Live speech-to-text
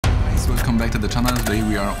welcome back to the channel. Today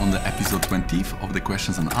we are on the episode 20th of the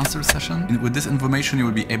questions and answers session. With this information you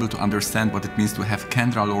will be able to understand what it means to have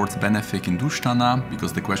Kendra Lord's benefic in Dushtana,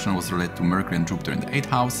 because the question was related to Mercury and Jupiter in the 8th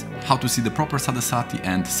house, how to see the proper Sade sati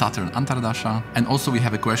and Saturn antardasha, and also we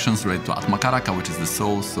have a questions related to Atmakaraka, which is the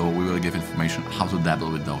soul, so we will give information how to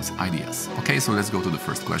dabble with those ideas. Okay, so let's go to the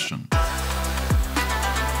first question.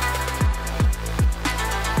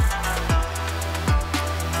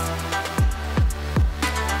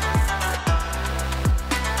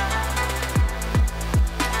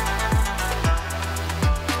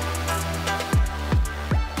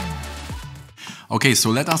 Okay, so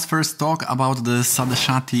let us first talk about the Sade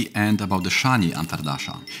sati and about the Shani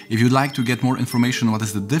antardasha. If you'd like to get more information what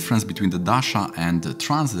is the difference between the dasha and the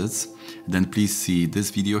transits, then please see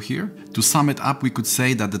this video here. To sum it up, we could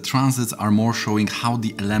say that the transits are more showing how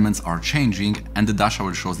the elements are changing, and the dasha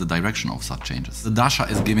will show us the direction of such changes. The dasha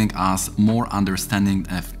is giving us more understanding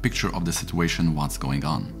and picture of the situation, what's going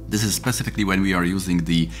on. This is specifically when we are using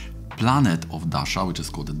the planet of dasha, which is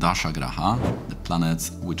called the dasha graha, the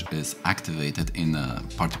planets which is activated in a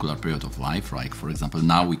particular period of life. Like for example,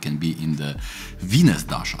 now we can be in the Venus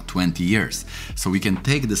dasha, 20 years. So we can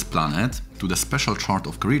take this planet to the special chart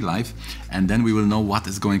of career life, and then we will know what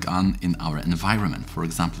is going on in our environment. For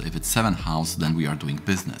example, if it's 7th house, then we are doing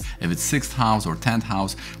business. If it's 6th house or 10th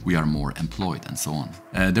house, we are more employed, and so on.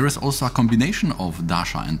 There is also a combination of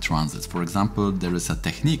dasha and transits. For example, there is a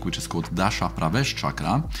technique which is called dasha pravesh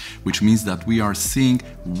chakra, which means that we are seeing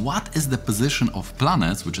what is the position of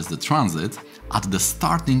planets, which is the transit, at the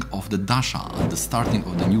starting of the dasha, at the starting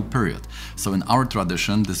of the new period. So in our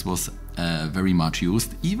tradition, this was very much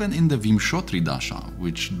used, even in the Vimshotri dasha,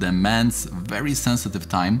 which demands very sensitive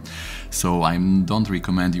time. So I don't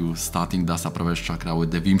recommend you starting Dasha Pravesh Chakra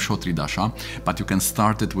with the Vimshotri dasha, but you can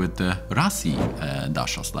start it with the Rasi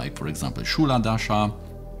dashas, like for example Shula dasha,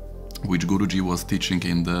 which Guruji was teaching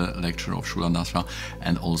in the lecture of Shula dasha,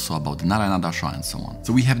 and also about the Narayana dasha and so on.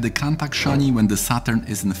 So we have the Kantak Shani when the Saturn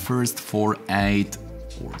is in the 1st, 4, 8,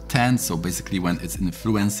 or 10, so basically when it's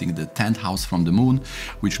influencing the 10th house from the moon,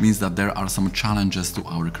 which means that there are some challenges to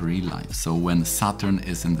our career life. So when Saturn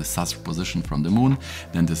is in the Sastra position from the moon,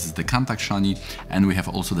 then this is the Kantak Shani, and we have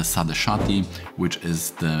also the Sade sati, which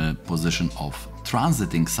is the position of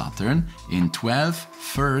transiting Saturn in 12th,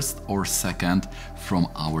 1st or 2nd from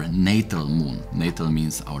our natal moon. Natal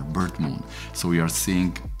means our birth moon. So we are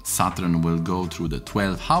seeing Saturn will go through the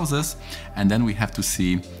 12 houses, and then we have to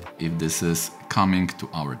see if this is coming to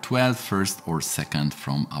our 12th, 1st or 2nd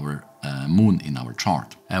from our moon in our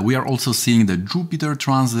chart. We are also seeing the Jupiter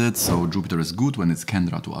transit. So Jupiter is good when it's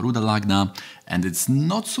Kendra to Aruda Lagna, and it's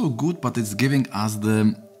not so good, but it's giving us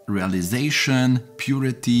the realization,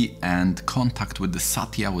 purity and contact with the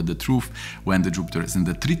Satya, with the truth, when the Jupiter is in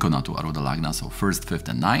the Trikona to Aruda Lagna, so 1st, 5th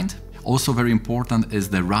and 9th. Also very important is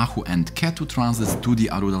the Rahu and Ketu transits to the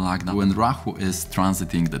Aruda Lagna. When Rahu is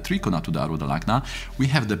transiting the Trikona to the Aruda Lagna, we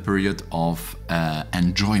have the period of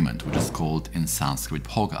enjoyment, which is called in Sanskrit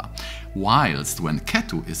bhoga. Whilst when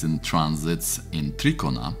Ketu is in transits in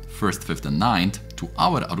Trikona, 1st, 5th and 9th, to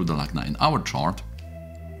our Aruda Lagna in our chart,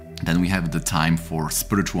 then we have the time for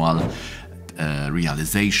spiritual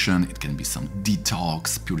realization. It can be some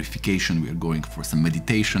detox, purification. We are going for some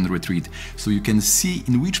meditation retreat. So you can see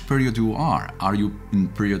in which period you are. Are you in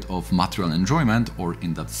period of material enjoyment or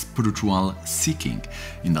in that spiritual seeking,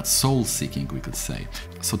 in that soul seeking, we could say.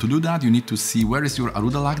 So to do that, you need to see where is your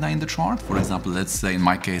Aruda Lagna in the chart. For example, let's say in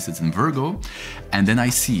my case it's in Virgo, and then I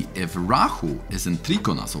see if Rahu is in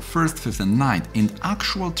Trikona, so 1st, 5th and 9th in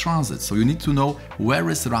actual transit. So you need to know where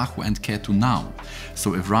is Rahu and Ketu now.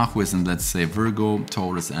 So if Rahu is in, let's say, Virgo,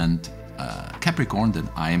 Taurus and Capricorn, then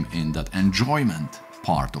I am in that enjoyment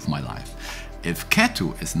part of my life. If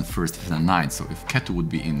Ketu is in 1st, 5th and 9th, so if Ketu would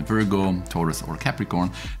be in Virgo, Taurus or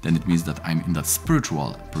Capricorn, then it means that I'm in that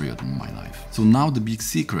spiritual period in my life. So now the big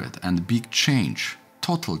secret and big change,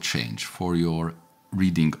 total change for your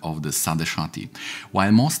reading of the Sade sati.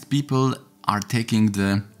 While most people are taking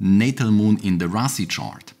the natal moon in the Rasi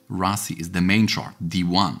chart, Rasi is the main chart,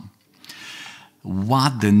 D1.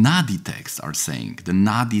 What the Nadi texts are saying, the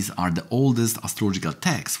Nadis are the oldest astrological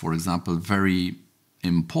texts. For example, very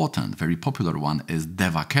important, very popular one is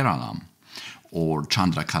Deva Keralam or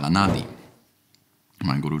Chandra Kalanadi.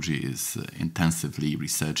 My Guruji is intensively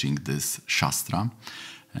researching this Shastra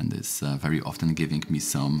and is very often giving me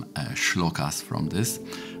some shlokas from this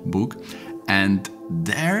book. And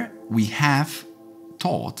there we have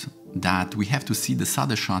taught that we have to see the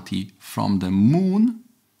Sade sati from the moon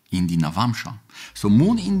in the Navamsha. So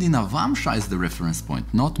moon in the Navamsha is the reference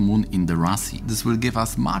point, not moon in the Rasi. This will give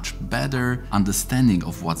us much better understanding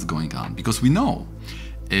of what's going on, because we know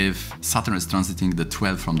if Saturn is transiting the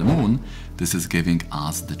 12th from the moon, this is giving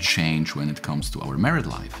us the change when it comes to our married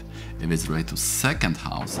life. If it's related to second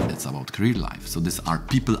house, it's about career life. So these are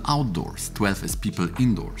people outdoors, 12 is people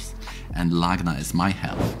indoors, and Lagna is my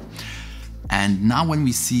health. And now when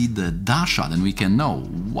we see the dasha, then we can know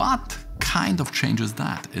what kind of change is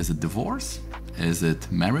that. Is it divorce? Is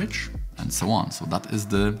it marriage? And so on. So that is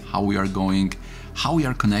how we are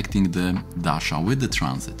connecting the dasha with the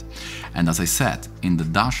transit. And as I said, in the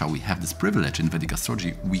dasha we have this privilege in Vedic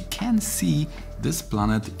astrology. We can see this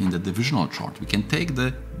planet in the divisional chart. We can take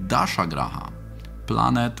the dasha graha,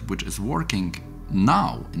 planet which is working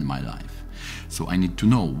now in my life. So I need to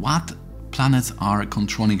know what planets are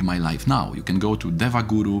controlling my life now. You can go to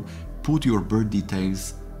Devaguru, put your birth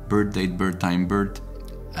details, birth date, birth time, birth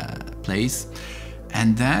place,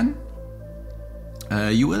 and then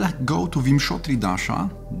you will go to Vimshotri Dasha.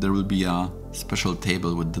 There will be a special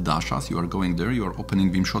table with the dashas. You are going there, you are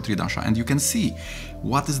opening Vimshotri Dasha, and you can see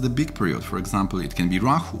what is the big period. For example, it can be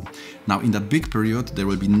Rahu. Now in that big period, there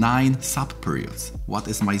will be 9 sub-periods. What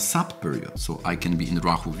is my sub-period? So I can be in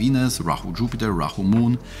Rahu Venus, Rahu Jupiter, Rahu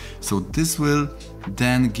Moon. So this will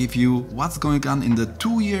then give you what's going on in the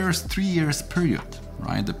 2 years, 3 years period,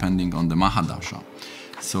 right? Depending on the Mahadasha.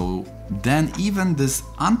 So then even this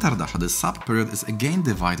antardasha, the sub-period, is again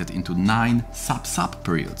divided into 9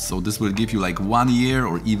 sub-periods. So this will give you like 1 year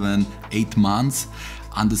or even 8 months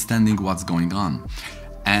understanding what's going on.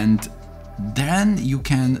 And then you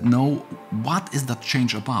can know what is that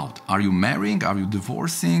change about. Are you marrying? Are you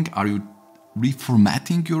divorcing? Are you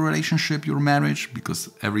reformatting your relationship, your marriage?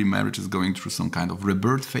 Because every marriage is going through some kind of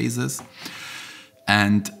rebirth phases.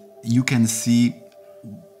 And you can see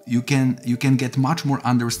you can get much more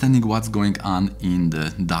understanding what's going on in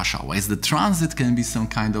the dasha. Whereas the transit can be some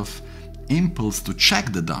kind of impulse to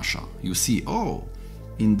check the dasha. You see, oh,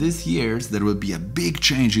 in these years there will be a big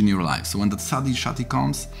change in your life. So when that Sade Shati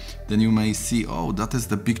comes, then you may see, oh, that is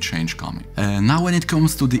the big change coming. Now when it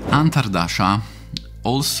comes to the antardasha,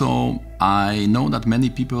 also I know that many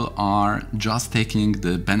people are just taking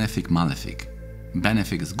the benefic malefic.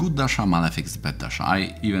 Benefic is good dasha, malefic is bad dasha.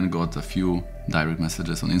 I even got a few direct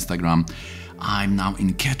messages on Instagram. I'm now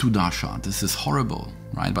in Ketu dasha. This is horrible,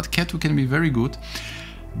 right? But Ketu can be very good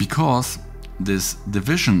because this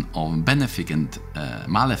division of benefic and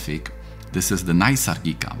malefic, this is the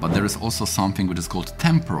Naisargika, but there is also something which is called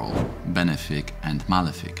temporal benefic and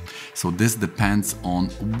malefic. So this depends on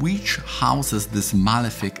which houses this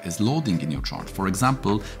malefic is loading in your chart. For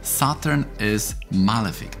example, Saturn is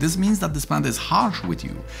malefic. This means that this planet is harsh with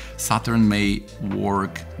you. Saturn may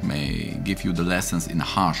give you the lessons in a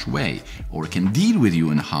harsh way, or can deal with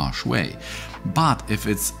you in a harsh way. But if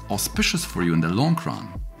it's auspicious for you in the long run,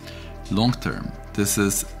 long term, this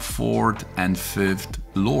is 4th and 5th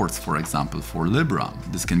lords, for example, for Libra.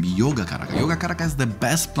 This can be Yogacaraka. Yogacaraka is the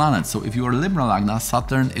best planet. So if you are Libra Lagna,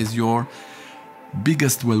 Saturn is your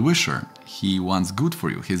biggest well-wisher. He wants good for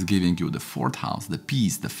you. He's giving you the 4th house, the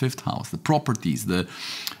peace, the 5th house, the properties, the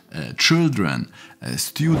children,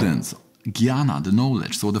 students, Jnana, the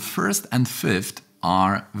knowledge. So the 1st and 5th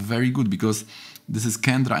are very good because this is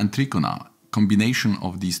Kendra and Trikona. Combination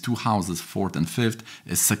of these 2 houses, 4th and 5th,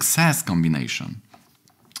 is success combination.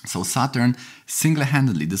 So Saturn,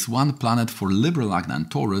 single-handedly, this one planet for Libra Lagna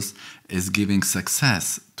and Taurus is giving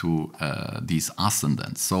success to these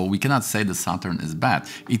ascendants. So we cannot say that Saturn is bad.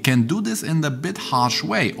 It can do this in a bit harsh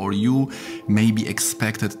way, or you may be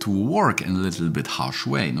expected to work in a little bit harsh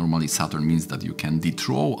way. Normally Saturn means that you can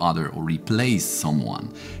dethrone other or replace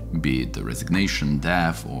someone, be it resignation,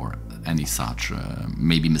 death, or any such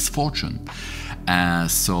maybe misfortune.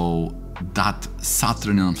 So that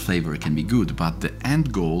Saturnian flavor can be good, but the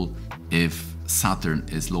end goal, if Saturn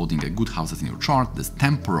is loading a good houses in your chart, this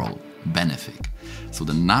temporal benefic. So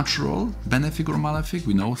the natural benefic or malefic,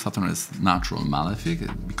 we know Saturn is natural malefic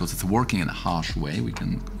because it's working in a harsh way. We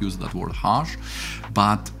can use that word harsh,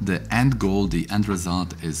 but the end goal, the end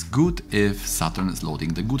result is good if Saturn is loading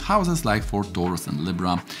the good houses, like for Taurus and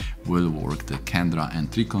Libra will work the Kendra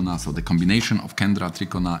and Trikona. So the combination of Kendra,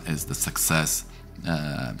 Trikona is the success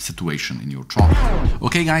situation in your chart.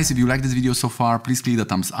 Okay guys, if you like this video so far, please click the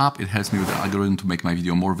thumbs up. It helps me with the algorithm to make my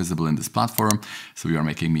video more visible in this platform. So you are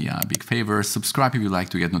making me a big favor. Subscribe if you like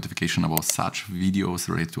to get notification about such videos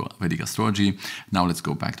related to Vedic astrology. Now let's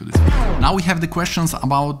go back to this video. Now we have the questions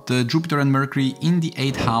about Jupiter and Mercury in the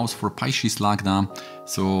 8th house for Pisces Lagna.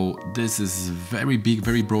 So this is very big,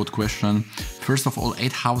 very broad question. First of all,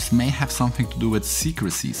 8th house may have something to do with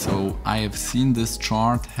secrecy. So I have seen this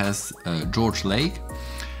chart has George Lake.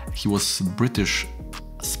 He was a British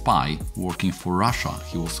spy working for Russia.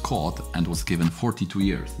 He was caught and was given 42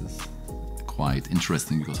 years. This quite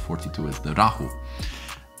interesting because 42 is the Rahu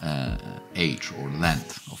age or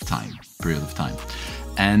length of time, period of time.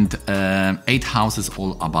 And 8th house is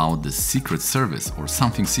all about the secret service or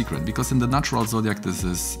something secret, because in the natural zodiac this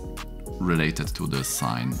is related to the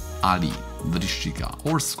sign Ali, Vrishchika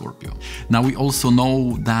or Scorpio. Now we also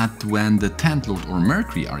know that when the 10th lord or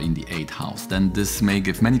Mercury are in the 8th house, then this may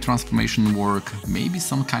give many transformation work, maybe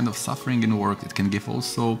some kind of suffering in work. It can give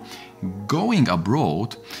also going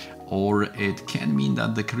abroad, or it can mean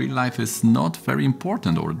that the career life is not very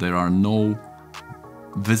important, or there are no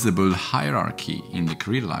visible hierarchy in the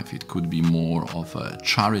career life. It could be more of a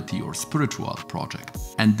charity or spiritual project.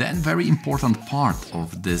 And then very important part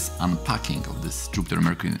of this unpacking of this Jupiter and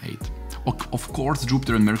Mercury in 8th. Of course,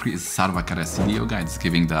 Jupiter and Mercury is Sarvakara Siddhi Yoga. It's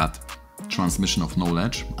giving that transmission of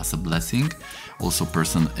knowledge as a blessing. Also,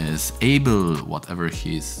 person is able whatever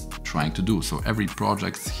he's trying to do. So every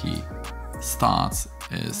project he starts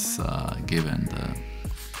is given the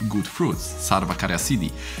good fruits, Sarvakarya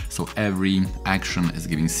Siddhi. So every action is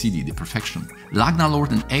giving Siddhi, the perfection. Lagna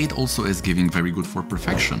Lord in 8 also is giving very good for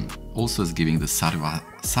perfection. Also is giving the Sarva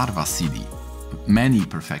Siddhi. Many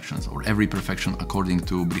perfections, or every perfection according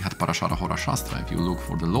to Brihat Parashara Hora Shastra. If you look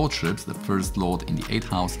for the lordships, the first lord in the 8th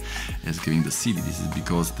house is giving the Siddhi. This is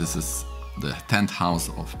because this is the 10th house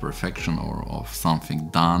of perfection or of something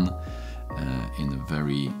done in a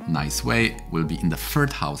very nice way, will be in the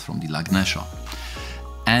 3rd house from the Lagnesha.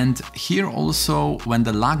 And here also, when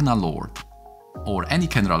the Lagna Lord or any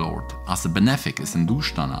Kendra Lord as a benefic is in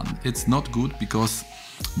Dushtana, it's not good, because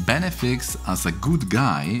benefics as a good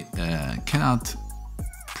guy cannot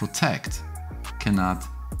protect, cannot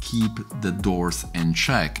keep the doors in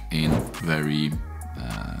check in very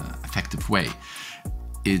effective way.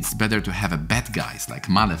 It's better to have a bad guys like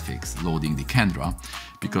malefics loading the Kendra,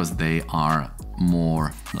 because they are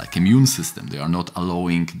more like immune system. They are not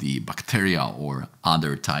allowing the bacteria or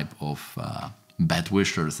other type of bad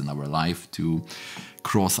wishers in our life to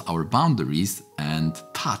cross our boundaries and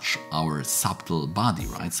touch our subtle body,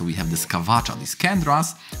 right? So we have this kavacha. These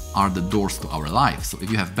Kendras are the doors to our life. So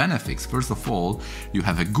if you have benefics, first of all, you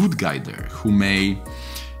have a good guy there who may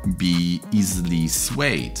be easily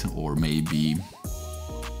swayed or maybe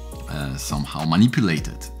somehow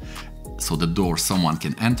manipulated, so the door someone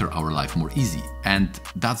can enter our life more easy. And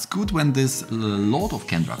that's good when this Lord of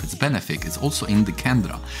Kendra, if it's benefic, is also in the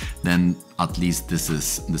Kendra, then at least this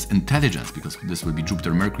is this intelligence, because this will be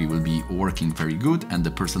Jupiter Mercury will be working very good, and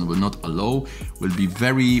the person will not allow, will be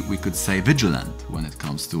very, we could say, vigilant when it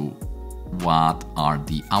comes to what are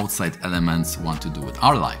the outside elements want to do with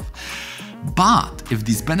our life. But if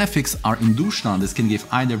these benefics are in Dushna, this can give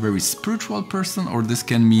either very spiritual person, or this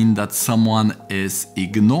can mean that someone is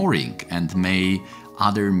ignoring and may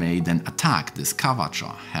then attack. This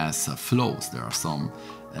kavacha has flows. There are some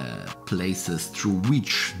places through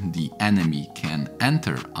which the enemy can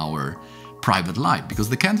enter our private life, because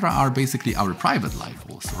the Kendra are basically our private life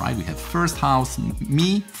also, right? We have 1st house,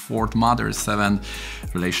 me, 4th mother, 7th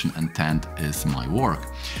relation, and 10th is my work.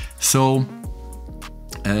 So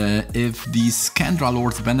if this Kendra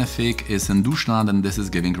Lord's benefic is in Dushna, then this is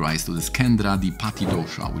giving rise to this Kendra Dipati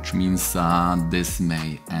dosha, which means this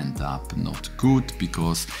may end up not good,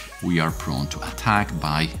 because we are prone to attack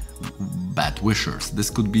by bad wishers.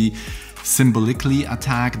 This could be symbolically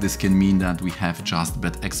attack. This can mean that we have just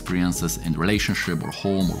bad experiences in relationship or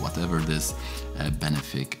home or whatever this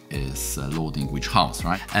benefic is loading which house,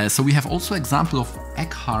 right? So we have also example of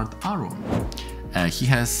Eckhart Aaron. He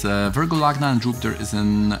has Virgo Lagna and Jupiter is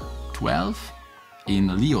in 12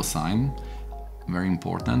 in Leo sign, very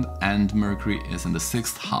important, and Mercury is in the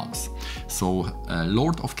 6th house. So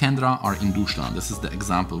Lord of Kendra are in Dushna. This is the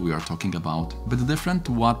example we are talking about. A bit different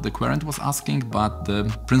to what the querent was asking, but the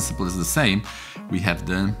principle is the same. We have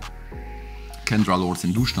the Kendra Lords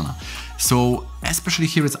in Dushna. So especially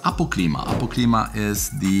here it's Apoklima. Apoklima is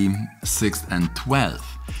the 6th and 12th.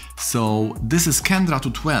 So this is Kendra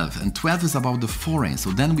to 12, and 12 is about the foreign.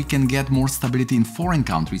 So then we can get more stability in foreign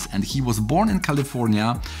countries. And he was born in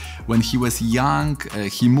California. When he was young,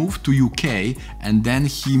 he moved to UK, and then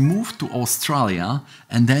he moved to Australia,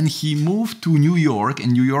 and then he moved to New York.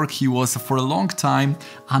 In New York, he was for a long time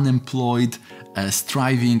unemployed,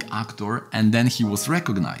 striving actor, and then he was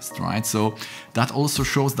recognized, right? So that also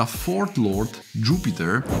shows the 4th Lord,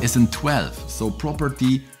 Jupiter, is in 12. So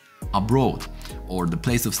property abroad, or the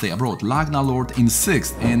place of stay abroad. Lagna Lord in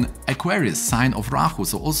 6th in Aquarius, sign of Rahu,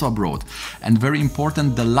 so also abroad. And very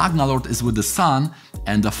important, the Lagna Lord is with the Sun,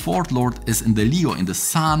 and the 4th Lord is in the Leo, in the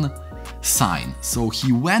Sun sign. So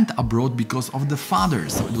he went abroad because of the father.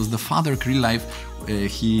 So it was the father career life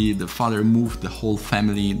the father moved the whole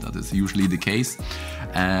family. That is usually the case.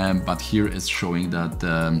 But here is showing that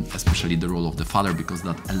especially the role of the father, because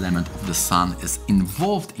that element of the sun is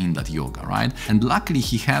involved in that yoga, right? And luckily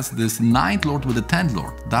he has this 9th lord with the 10th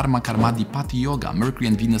lord, Dharma Karma Dipati Yoga, Mercury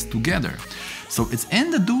and Venus together. So it's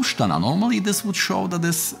in the Dushtana. Normally this would show that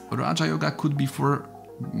this Raja Yoga could be for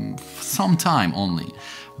some time only.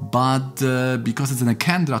 But because it's in a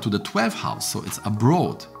Kendra to the 12th house, so it's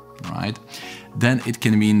abroad, right? Then it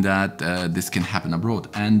can mean that this can happen abroad.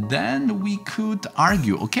 And then we could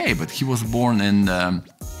argue, okay, but he was born in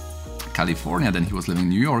California, then he was living in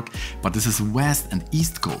New York, but this is West and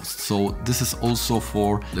East Coast. So this is also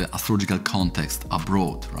for the astrological context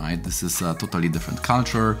abroad, right? This is a totally different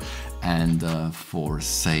culture, and for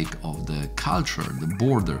sake of the culture, the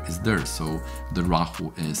border is there. So the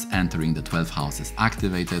Rahu is entering the 12th house, is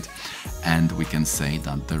activated, and we can say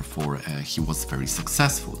that therefore he was very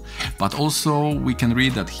successful. But also we can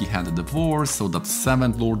read that he had a divorce, so that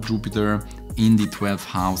 7th Lord Jupiter in the 12th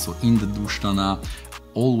house, so in the Dushtana,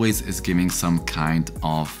 always is giving some kind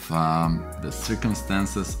of the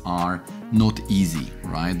circumstances are not easy,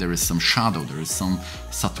 right? There is some shadow, there is some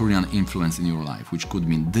Saturnian influence in your life, which could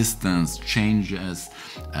mean distance, changes,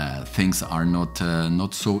 things are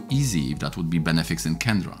not so easy. If that would be benefics in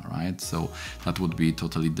Kendra, right? So that would be a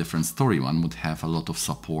totally different story. One would have a lot of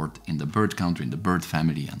support in the bird country, in the bird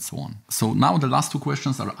family, and so on. So now the last two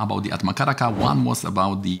questions are about the Atmakaraka. One was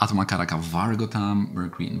about the Atmakaraka vargottama,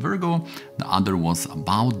 Mercury in Virgo. The other was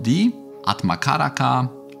about the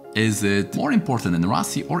Atmakaraka. Is it more important in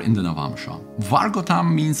Rasi or in the Navamsha?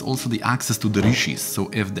 Vargottama means also the access to the rishis. So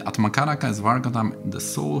if the Atmakaraka is Vargottama, the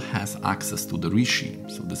soul has access to the rishi.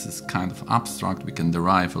 So this is kind of abstract. We can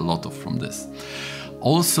derive a lot from this.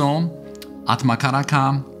 Also,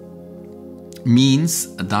 Atmakaraka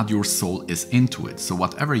means that your soul is into it. So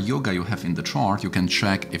whatever yoga you have in the chart, you can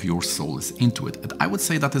check if your soul is into it. And I would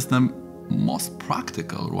say that is the most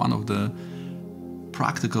practical, one of the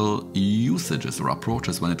practical usages or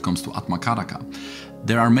approaches when it comes to Atmakaraka.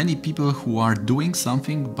 There are many people who are doing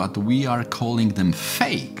something, but we are calling them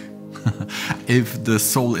fake if the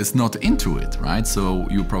soul is not into it, right? So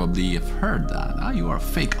you probably have heard that. You are a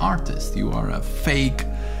fake artist, you are a fake,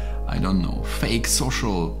 I don't know, fake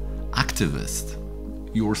social activist.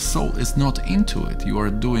 Your soul is not into it. You are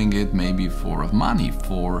doing it maybe for money,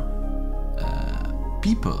 for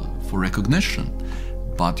people, for recognition,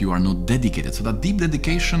 but you are not dedicated. So that deep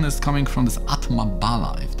dedication is coming from this Atma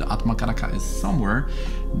Bala. If the Atmakaraka is somewhere,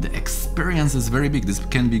 the experience is very big. This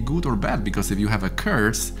can be good or bad, because if you have a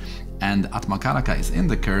curse and Atmakaraka is in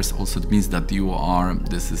the curse, also it means that you are,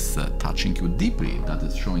 this is touching you deeply. That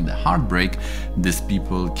is showing the heartbreak. These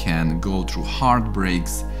people can go through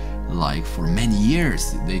heartbreaks like for many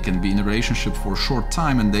years. They can be in a relationship for a short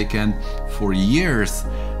time, and they can for years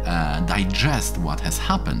digest what has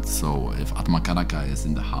happened. So if Atmakaraka is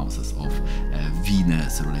in the houses of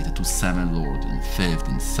Venus related to 7th Lord and 5th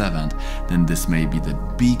and 7th, then this may be the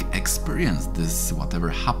big experience. This, whatever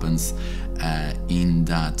happens in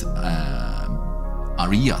that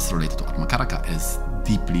areas related to Atmakaraka is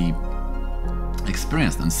deeply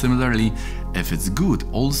experienced. And similarly, if it's good,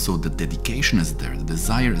 also the dedication is there, the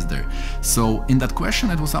desire is there. So in that question,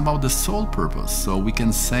 it was about the soul purpose. So we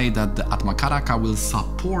can say that the Atmakaraka will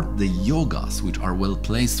support the yogas which are well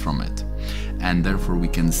placed from it. And therefore we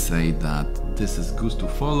can say that this is good to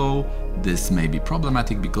follow, this may be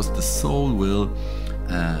problematic, because the soul will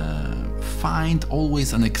find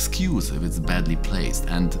always an excuse if it's badly placed.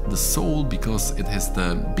 And the soul, because it has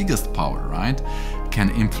the biggest power, right, can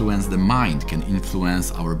influence the mind, can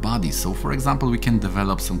influence our body. So for example, we can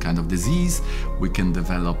develop some kind of disease, we can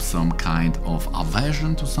develop some kind of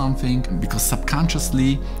aversion to something, because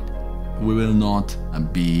subconsciously we will not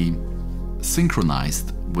be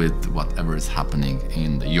synchronized with whatever is happening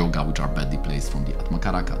in the yoga, which are badly placed from the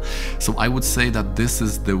Atmakaraka. So I would say that this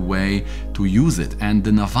is the way to use it. And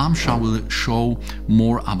the Navamsha will show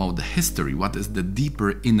more about the history, what is the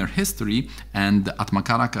deeper inner history, and the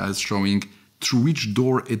Atmakaraka is showing through which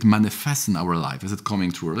door it manifests in our life. Is it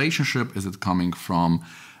coming through relationship? Is it coming from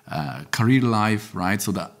career life, right?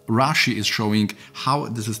 So the Rashi is showing how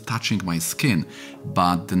this is touching my skin,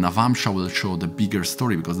 but the Navamsha will show the bigger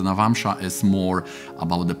story, because the Navamsha is more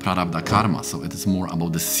about the Prarabdha karma. So it is more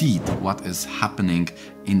about the seed, what is happening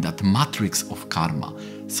in that matrix of karma.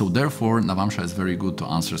 So therefore, Navamsha is very good to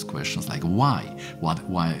answer questions like why,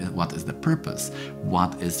 what is the purpose,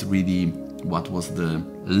 what was the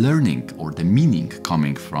learning or the meaning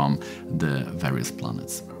coming from the various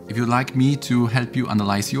planets. If you'd like me to help you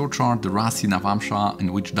analyze your chart, the Rasi Navamsha,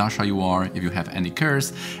 in which dasha you are, if you have any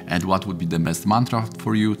curse, and what would be the best mantra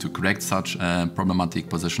for you to correct such problematic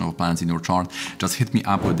position of planets in your chart, just hit me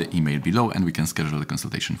up with the email below and we can schedule a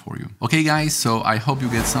consultation for you. Okay guys, so I hope you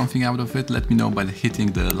get something out of it. Let me know by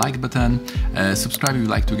hitting the like button. Subscribe if you'd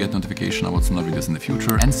like to get notification about some other videos in the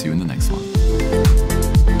future, and see you in the next one.